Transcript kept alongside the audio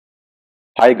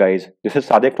Hi guys, this is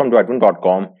Sadek from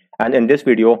Droidman.com, and in this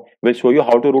video, we'll show you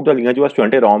how to root the LineageOS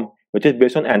 20 ROM, which is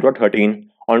based on Android 13,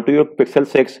 onto your Pixel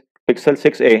 6, Pixel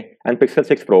 6a, and Pixel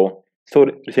 6 Pro. So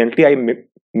recently, I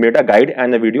made a guide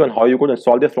and a video on how you could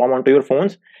install this ROM onto your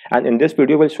phones, and in this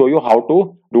video, we'll show you how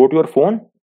to root your phone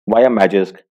via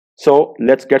Magisk. So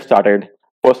let's get started.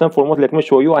 First and foremost, let me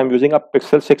show you I'm using a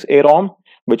Pixel 6a ROM,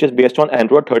 which is based on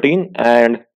Android 13,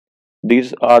 and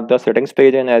these are the settings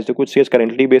page, and as you could see, it's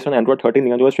currently based on Android 13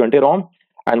 LineageOS 20 ROM.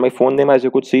 And my phone name, as you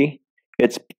could see,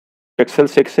 it's Pixel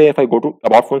 6a. If I go to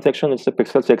about phone section, it's the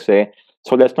Pixel 6a.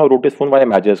 So let's now root this phone via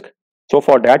Magisk. So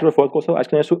for that, your first course of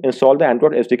action is to install the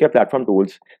Android SDK platform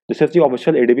tools. This is the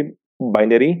official ADB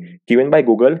binary given by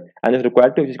Google and is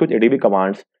required to execute ADB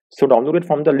commands. So download it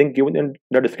from the link given in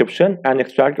the description and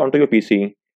extract it onto your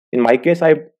PC. In my case,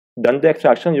 I've done the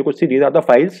extraction. You could see these are the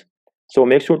files. So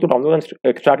make sure to download and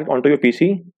extract it onto your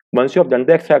PC. Once you have done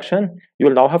the extraction, you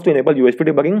will now have to enable USB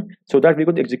debugging so that we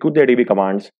could execute the ADB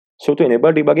commands. So to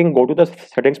enable debugging, go to the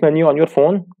settings menu on your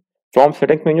phone. From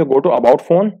settings menu, go to about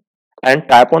phone and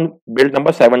tap on build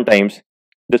number 7 times.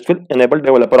 This will enable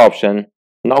developer option.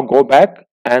 Now go back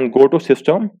and go to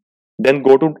system, then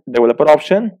go to developer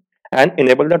option and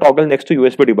enable the toggle next to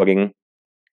USB debugging.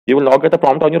 You will now get a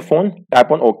prompt on your phone.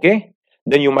 Tap on OK.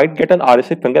 Then you might get an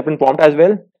RSA fingerprint prompt as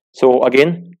well. So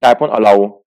again, tap on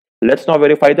allow. Let's now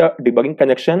verify the debugging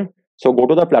connection. So go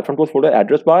to the platform tools folder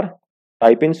address bar,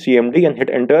 type in CMD and hit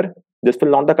enter. This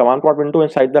will launch the command prompt window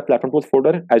inside the platform tools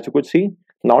folder, as you could see.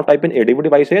 Now type in ADB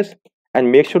devices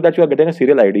and make sure that you are getting a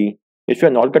serial ID. If you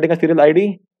are not getting a serial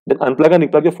ID, then unplug and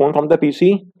replug your phone from the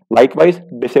PC. Likewise,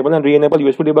 disable and re-enable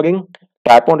USB debugging.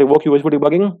 Tap on revoke USB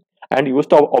debugging and use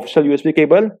the official USB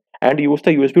cable and use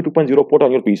the USB 2.0 port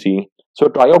on your PC. So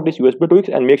try out this USB tweaks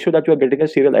and make sure that you are getting a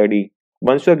serial ID.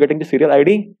 Once you are getting the serial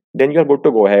ID, then you are good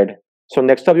to go ahead. So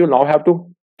next up, you now have to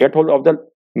get hold of the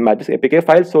Magisk APK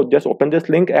file. So just open this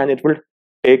link and it will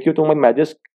take you to my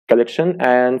Magisk collection.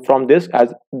 And from this,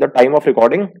 as the time of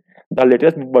recording, the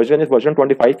latest version is version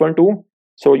 25.2.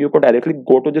 So you could directly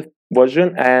go to this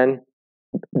version and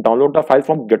download the file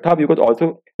from GitHub. You could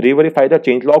also re-verify the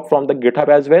changelog from the GitHub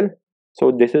as well. So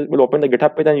this will open the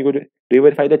GitHub page and you could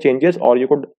re-verify the changes, or you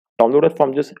could download it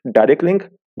from this direct link.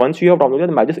 Once you have downloaded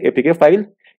the Magisk APK file, you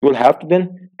will have to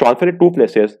then transfer it 2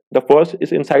 places. The first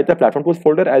is inside the platform tools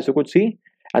folder, as you could see,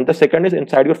 and the second is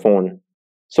inside your phone.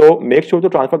 So make sure to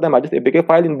transfer the Magisk APK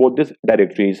file in both these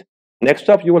directories. Next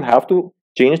up, you will have to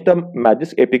change the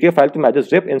Magisk APK file to Magisk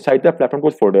zip inside the platform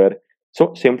tools folder.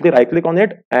 So simply right click on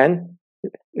it and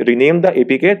rename the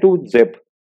APK to zip.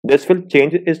 This will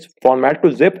change its format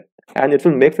to zip and it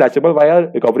will make flashable via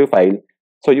recovery file.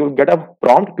 So you will get a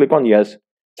prompt, click on yes.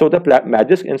 So the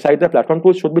Magisk inside the platform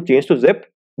tools should be changed to zip,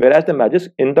 whereas the Magisk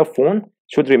in the phone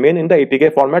should remain in the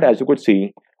APK format, as you could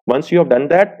see. Once you have done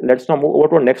that, let's now move over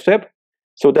to our next step.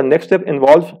 So the next step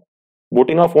involves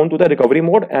booting our phone to the recovery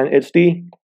mode, and it's the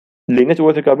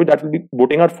LineageOS recovery that will be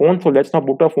booting our phone. So let's now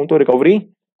boot our phone to recovery.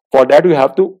 For that, you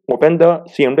have to open the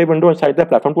CMD window inside the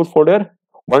platform tools folder.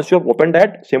 Once you have opened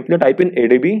that, simply type in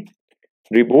ADB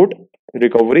reboot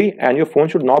recovery and your phone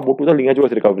should now boot to the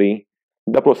LineageOS recovery.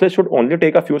 The process should only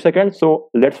take a few seconds, so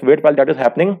let's wait while that is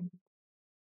happening.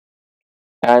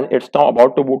 And it's now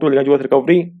about to boot to LineageOS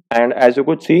recovery, and as you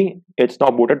could see, it's now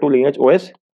booted to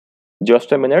LineageOS.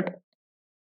 Just a minute,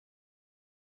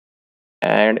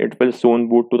 and it will soon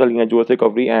boot to the LineageOS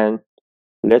recovery, and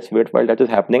let's wait while that is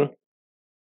happening.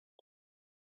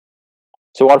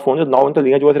 So our phone is now in the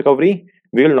LineageOS recovery.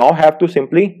 We will now have to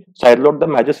simply sideload the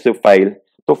Magisk zip file.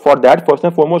 So for that, first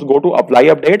and foremost, go to apply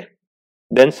update,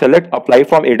 then select apply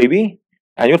from ADB,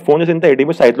 and your phone is in the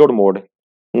ADB sideload mode.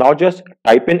 Now just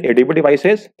type in ADB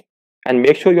devices and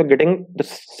make sure you're getting the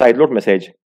sideload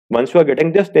message. Once you are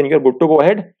getting this, then you're good to go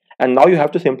ahead. And now you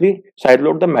have to simply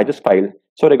sideload the Magisk file.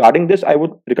 So regarding this, I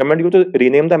would recommend you to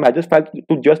rename the Magisk file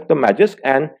to just the Magisk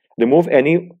and remove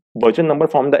any version number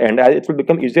from the end, as it will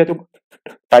become easier to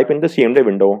type in the CMD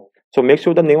window. So make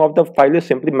sure the name of the file is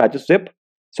simply Magisk zip.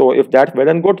 So if that's well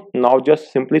and good, now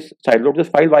just simply sideload this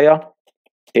file via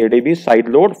ADB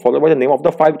sideload followed by the name of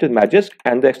the file, which is Magisk,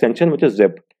 and the extension, which is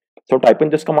zip. So type in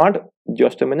this command,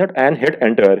 just a minute, and hit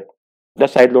enter. The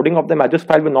sideloading of the Magisk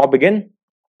file will now begin,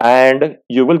 and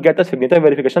you will get the signature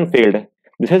verification failed.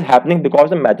 This is happening because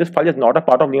the Magisk file is not a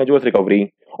part of LineageOS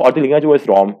recovery or the LineageOS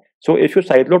ROM. So if you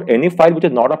sideload any file which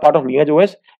is not a part of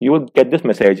LineageOS, you will get this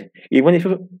message. Even if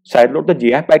you sideload the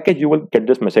GIF package, you will get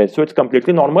this message. So it's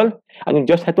completely normal, and you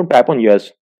just have to tap on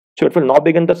yes. So it will now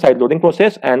begin the sideloading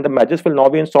process, and the Magisk will now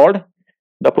be installed.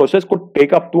 The process could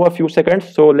take up to a few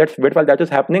seconds, so let's wait while that is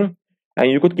happening.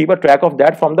 And you could keep a track of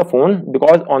that from the phone,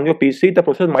 because on your PC the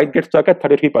process might get stuck at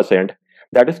 33%.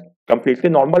 that is completely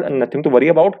normal and nothing to worry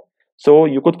about. So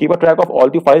you could keep a track of all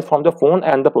the files from the phone,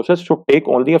 and the process should take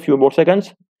only a few more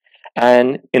seconds.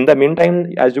 And in the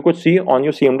meantime, as you could see on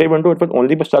your CMD window, it will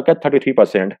only be stuck at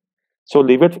 33%. So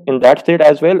leave it in that state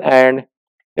as well. And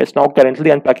it's now currently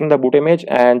unpacking the boot image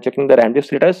and checking the RAM disk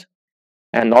status,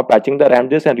 and now patching the RAM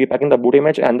disk and repacking the boot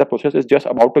image, and the process is just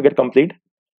about to get complete.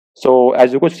 So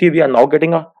as you could see, we are now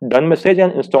getting a done message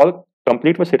and install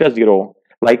complete with status 0.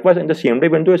 Likewise, in the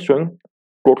CMD window is showing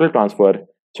total transfer.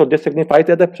 So this signifies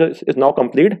that the process is now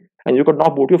complete and you could now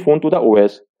boot your phone to the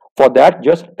OS. For that,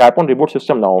 just tap on reboot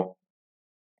system now.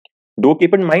 Do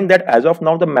keep in mind that as of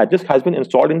now, the Magisk has been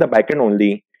installed in the backend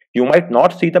only. You might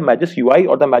not see the Magisk UI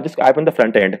or the Magisk app in the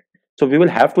front end. So we will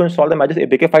have to install the Magisk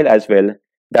APK file as well.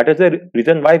 That is the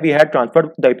reason why we had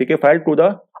transferred the APK file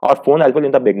to our phone as well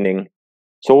in the beginning.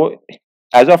 So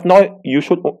as of now,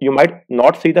 you might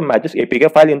not see the Magisk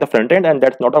APK file in the front end, and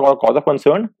that's not a cause of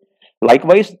concern.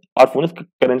 Likewise, our phone is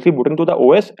currently booting to the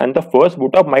OS, and the first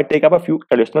boot up might take up a few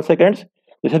additional seconds.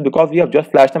 This is because we have just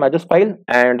flashed the Magisk file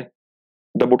and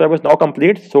the boot up is now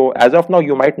complete. So as of now,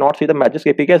 you might not see the Magisk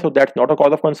APK, so that's not a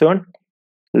cause of concern.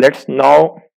 Let's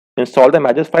now install the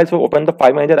Magisk file. So open the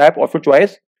file manager app of your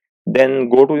choice, then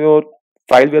go to your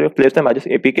file where you place the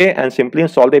Magisk APK and simply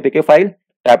install the APK file.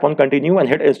 Tap on continue and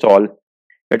hit install.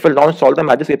 It will now install the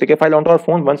Magisk APK file onto our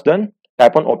phone. Once done,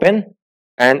 tap on open,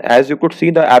 and as you could see,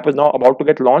 the app is now about to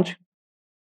get launched.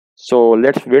 So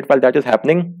let's wait while that is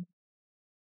happening,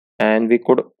 and we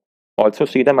could also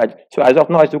see the Magisk. So as of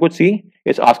now, as you could see,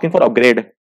 it's asking for upgrade.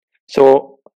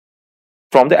 So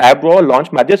from the app drawer,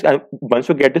 launch Magisk, and once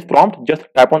you get this prompt, just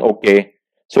tap on OK.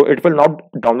 So it will now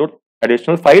download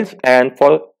additional files, and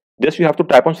for this you have to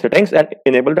tap on settings and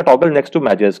enable the toggle next to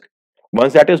Magisk.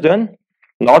 Once that is done,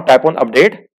 now tap on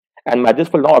update, and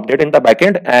Magisk will now update in the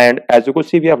backend. And as you could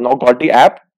see, we have now got the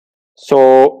app.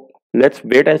 So let's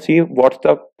wait and see what's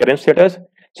the current status.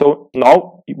 So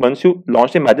now once you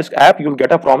launch the Magisk app, you'll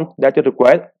get a prompt that you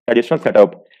require additional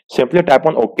setup. Simply tap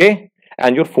on OK,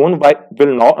 and your phone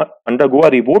will now undergo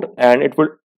a reboot, and it will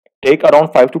take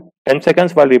around 5 to 10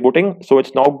 seconds while rebooting. So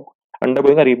it's now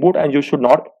undergoing a reboot, and you should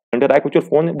not interact with your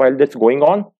phone while that's going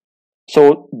on.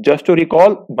 So just to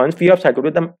recall, once we have settled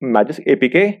with the Magisk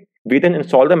APK, we then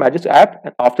install the Magisk app,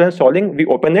 and after installing, we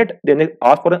open it, then it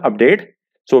asks for an update.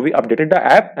 So we updated the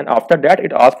app, and after that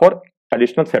it asks for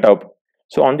additional setup.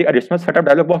 So on the additional setup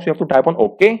dialog box, you have to type on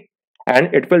OK,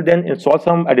 and it will then install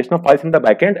some additional files in the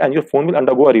backend, and your phone will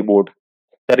undergo a reboot.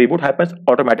 The reboot happens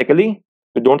automatically.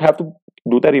 You don't have to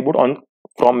do the reboot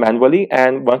from manually,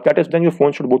 and once that is done, your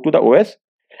phone should boot to the OS.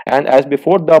 And as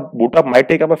before, the boot up might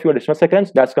take up a few additional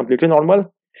seconds. That's completely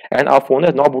normal. And our phone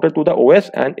is now booted to the OS.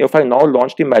 And if I now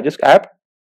launch the Magisk app,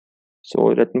 so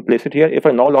let me place it here. If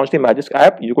I now launch the Magisk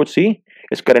app, you could see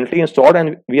it's currently installed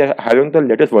and we are having the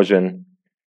latest version.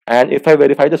 And if I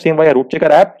verify the same via root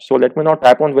checker app, so let me now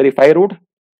tap on verify root.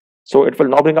 So it will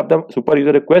now bring up the super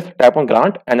user request, tap on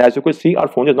grant, and as you could see, our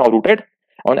phone is now rooted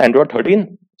on Android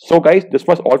 13. So guys, this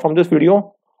was all from this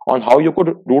video on how you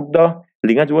could root the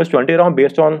LineageOS 20 ROM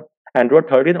based on Android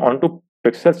 13 onto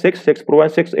Pixel 6, 6 Pro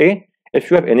and 6a.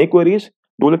 If you have any queries,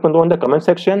 do let me know in the comment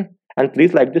section, and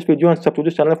please like this video and subscribe to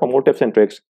this channel for more tips and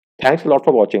tricks. Thanks a lot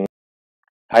for watching.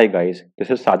 Hi guys,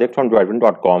 this is Sadik from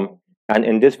droidwin.com, and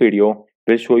in this video,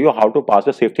 we'll show you how to pass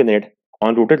the SafetyNet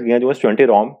on rooted LineageOS 20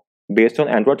 ROM based on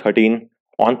Android 13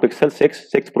 on Pixel 6,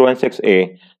 6 Pro and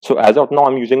 6a. So as of now,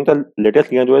 I'm using the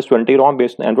latest LineageOS 20 ROM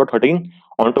based on Android 13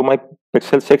 onto my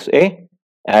Pixel 6a,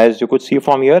 as you could see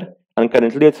from here, and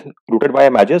currently it's rooted by a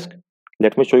Magisk.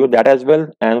 Let me show you that as well,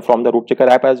 and from the root checker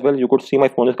app as well, you could see my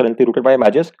phone is currently rooted by a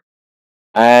Magisk.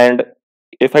 And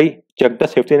if I check the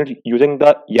SafetyNet using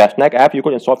the Yasnak app, you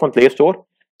could install from Play Store.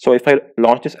 So if I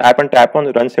launch this app and tap on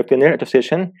run SafetyNet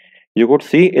attestation, you could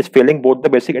see it's failing both the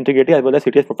basic integrity as well as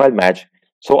CTS profile match.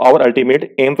 So our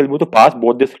ultimate aim will be to pass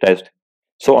both this test.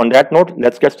 So on that note,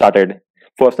 let's get started.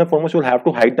 First and foremost, you'll have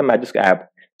to hide the Magisk app.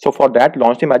 So for that,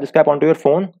 launch the Magisk app onto your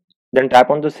phone, then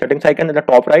tap on the settings icon at the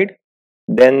top right,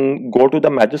 then go to the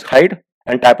Magisk hide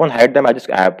and tap on hide the Magisk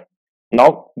app.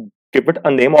 Now give it a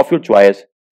name of your choice.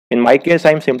 In my case,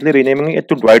 I'm simply renaming it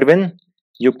to Droidwin.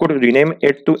 You could rename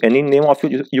it to any name of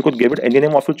you could give it any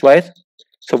name of your choice.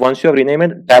 So once you have renamed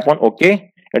it, tap on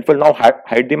OK. It will now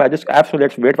hide the Magisk app. So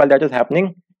let's wait while that is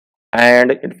happening.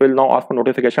 And it will now ask for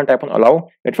notification, tap on allow.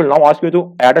 It will now ask you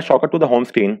to add a shortcut to the home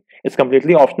screen. It's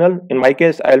completely optional. In my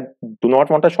case, I do not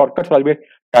want a shortcut, so I'll be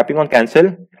tapping on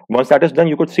cancel. Once that is done,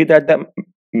 you could see that the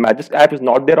Magisk app is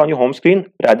not there on your home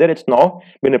screen. Rather, it's now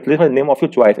been replaced by the name of your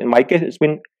choice. In my case, it's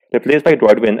been replaced by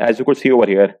Droidwin, as you could see over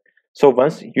here. So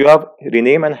once you have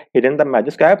renamed and hidden the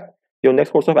Magisk app, your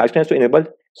next course of action is to enable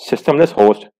systemless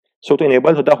host. So to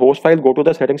enable the host file, go to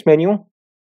the settings menu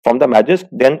from the Magisk,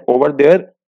 then over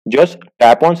there just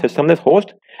tap on systemless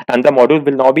host and the module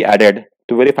will now be added.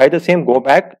 To verify the same, go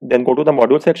back, then go to the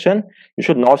module section. You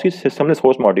should now see systemless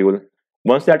host module.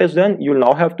 Once that is done, you will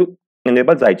now have to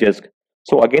enable Zygisk.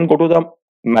 So again, go to the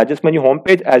Magisk menu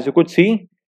homepage. As you could see,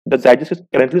 the Zygisk is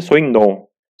currently showing no.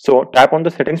 So tap on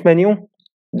the settings menu,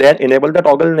 then enable the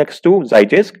toggle next to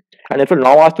Zygisk, and it will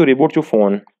now ask to reboot your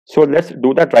phone. So let's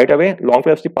do that right away. Long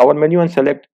press the power menu and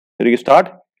select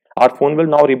restart. Our phone will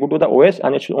now reboot to the OS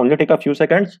and it should only take a few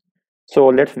seconds. So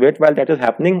let's wait while that is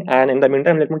happening. And in the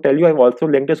meantime, let me tell you, I've also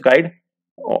linked this guide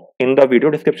in the video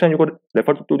description. You could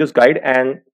refer to this guide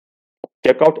and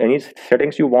check out any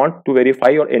settings you want to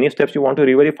verify or any steps you want to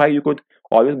re-verify. You could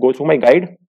always go through my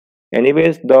guide.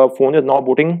 Anyways, the phone is now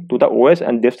booting to the OS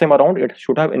and this time around it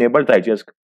should have enabled Zygisk.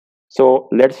 So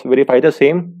let's verify the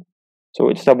same. So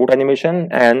it's the boot animation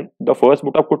and the first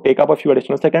boot up could take up a few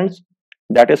additional seconds.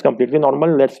 That is completely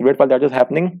normal. Let's wait while that is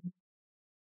happening.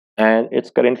 And it's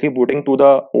currently booting to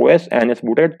the OS and it's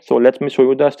booted. So let me show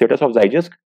you the status of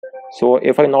Zygisk. So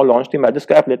if I now launch the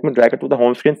Magisk app, let me drag it to the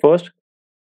home screen first.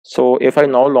 So if I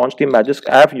now launch the Magisk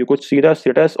app, you could see the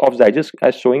status of Zygisk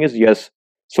as showing is yes.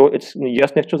 So it's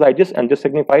yes next to Zygisk and this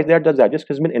signifies that the Zygisk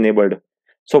has been enabled.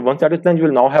 So once that is done, you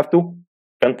will now have to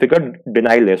configure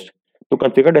denial list. To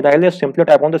configure denial list, simply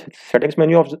tap on the settings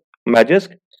menu of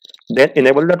Magisk, then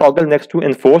enable the toggle next to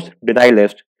enforce denial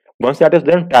list. Once that is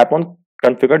done, tap on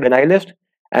configure denial list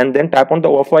and then tap on the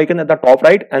overflow icon at the top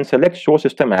right and select show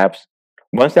system apps.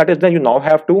 Once that is done, you now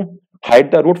have to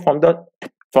hide the root from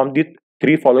the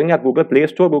three following are Google Play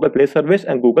Store, Google Play Service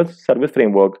and Google Service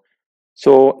Framework.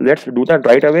 So let's do that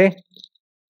right away.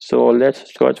 So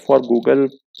let's search for Google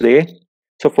Play.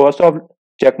 So first off,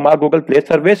 check mark Google Play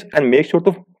Service and make sure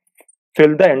to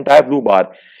fill the entire blue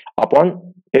bar.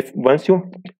 Once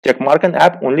you check mark an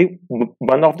app, only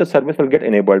one of the service will get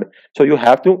enabled. So you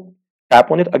have to tap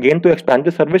on it again to expand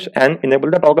the service and enable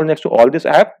the toggle next to all this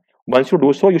app. Once you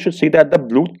do so, you should see that the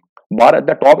blue bar at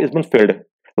the top has been filled.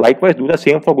 Likewise, do the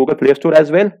same for Google Play Store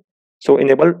as well. So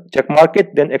enable check mark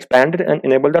it, then expand it and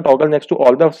enable the toggle next to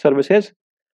all the services.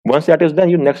 Once that is done,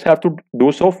 you next have to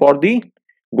do so for the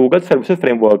Google Services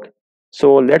Framework.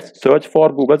 So let's search for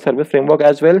Google Service Framework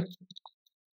as well.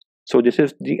 So this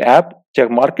is the app,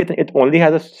 check mark it. It only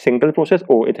has a single process.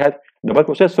 Oh, it has double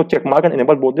process. So check mark and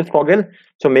enable both this toggle.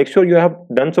 So make sure you have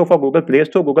done so for Google Play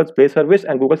Store, Google Play Service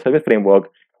and Google Service Framework.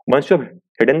 Once you've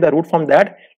hidden the root from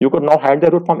that, you could now hide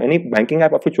the root from any banking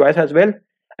app of your choice as well.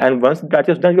 And once that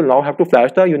is done, you'll now have to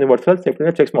flash the universal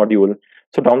SafetyNet checks module.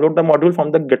 So download the module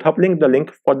from the GitHub link. The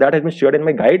link for that has been shared in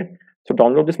my guide. So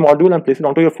download this module and place it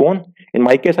onto your phone. In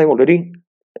my case, I already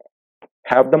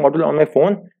have the module on my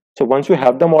phone. So once you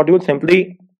have the module,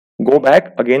 simply go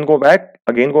back, again go back,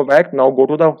 again go back. Now go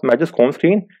to the Magisk home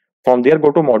screen. From there,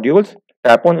 go to modules,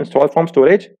 tap on install from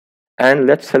storage, and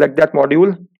let's select that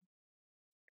module.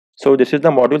 So this is the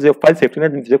module zip file,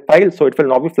 SafetyNet zip file. So it will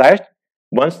now be flashed.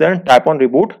 Once then, tap on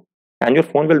reboot and your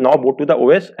phone will now boot to the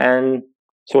OS. And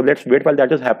so let's wait while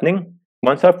that is happening.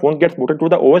 Once our phone gets booted to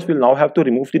the OS, we'll now have to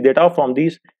remove the data from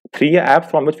these three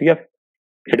apps from which we have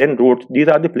hidden roots. These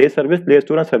are the Play Service, Play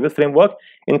Store and Service Framework.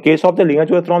 In case of the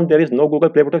LineageOS ROM, there is no Google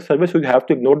Play Protect service, so you have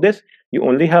to ignore this. You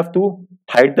only have to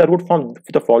hide the root from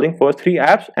the following first three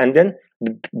apps and then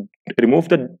remove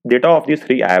the data of these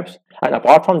three apps. And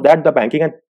apart from that, the banking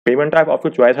and payment app of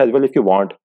your choice as well if you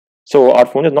want. So our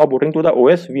phone is now booting to the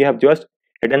OS. We have just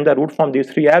hidden the root from these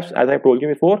three apps as I told you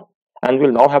before, and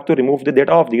we'll now have to remove the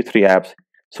data of these three apps.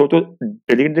 So to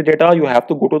delete the data, you have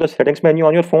to go to the settings menu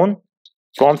on your phone.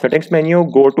 From settings menu,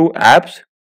 go to apps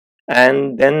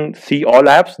and then see all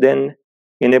apps, then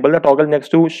enable the toggle next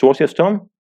to show system.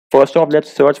 First off,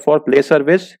 let's search for Play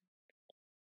Service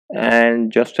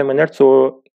and just a minute.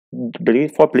 So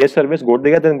delete for Play Service, go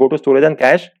there, then go to storage and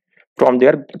cache. From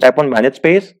there, tap on manage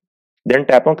space, then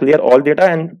tap on clear all data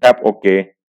and tap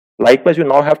OK. Likewise, you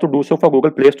now have to do so for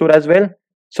Google Play Store as well.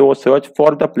 So search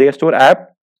for the Play Store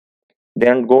app,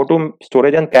 then go to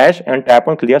storage and cache and tap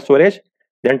on clear storage,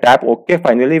 then tap OK.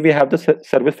 Finally, we have the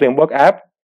Service Framework app.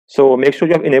 So make sure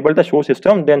you have enabled the show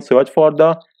system, then search for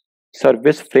the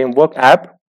Service Framework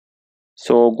app.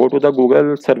 So go to the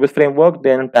Google Service Framework,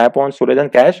 then tap on storage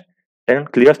and cache, then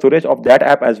clear storage of that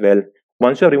app as well.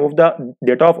 Once you remove the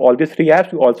data of all these three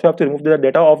apps, you also have to remove the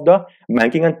data of the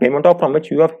banking and payment app from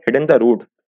which you have hidden the root.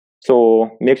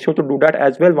 So make sure to do that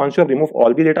as well. Once you have removed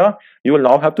all the data, you will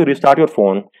now have to restart your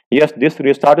phone. Yes, this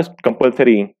restart is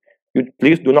compulsory. You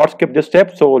please do not skip this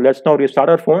step. So let's now restart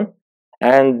our phone.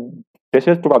 And this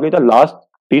is probably the last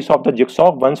piece of the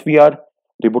jigsaw. Once we are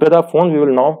rebooted our phone, we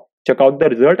will now check out the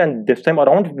result, and this time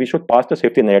around we should pass the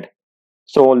safety net.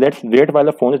 So let's wait while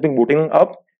the phone is being booting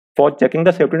up. For checking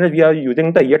the safety net, we are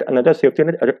using the yet another safety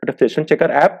net attestation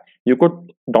checker app. You could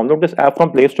download this app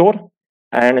from Play Store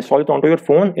and install it onto your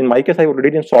phone. In my case, I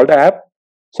already installed the app.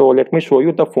 So let me show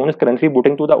you. The phone is currently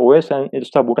booting to the OS and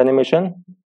it's the boot animation.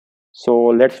 So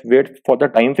let's wait for the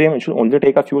time frame. It should only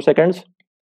take a few seconds.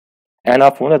 And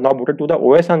our phone is now booted to the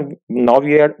OS, and now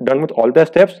we are done with all the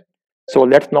steps. So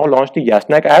let's now launch the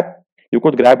Yasnak app. You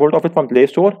could grab hold of it from Play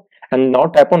Store and now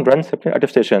tap on Run Safety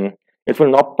Attestation. It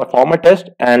will now perform a test,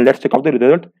 and let's check out the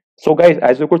result. So guys,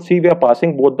 as you could see, we are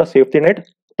passing both the safety net,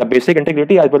 the basic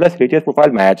integrity, as well as religious profile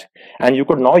match. And you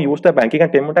could now use the banking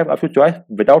and payment type of your choice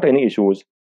without any issues.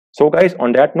 So guys,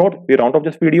 on that note, we round off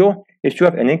this video. If you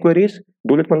have any queries,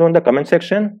 do let me know in the comment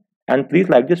section. And please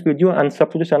like this video and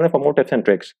subscribe to the channel for more tips and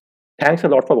tricks. Thanks a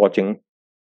lot for watching.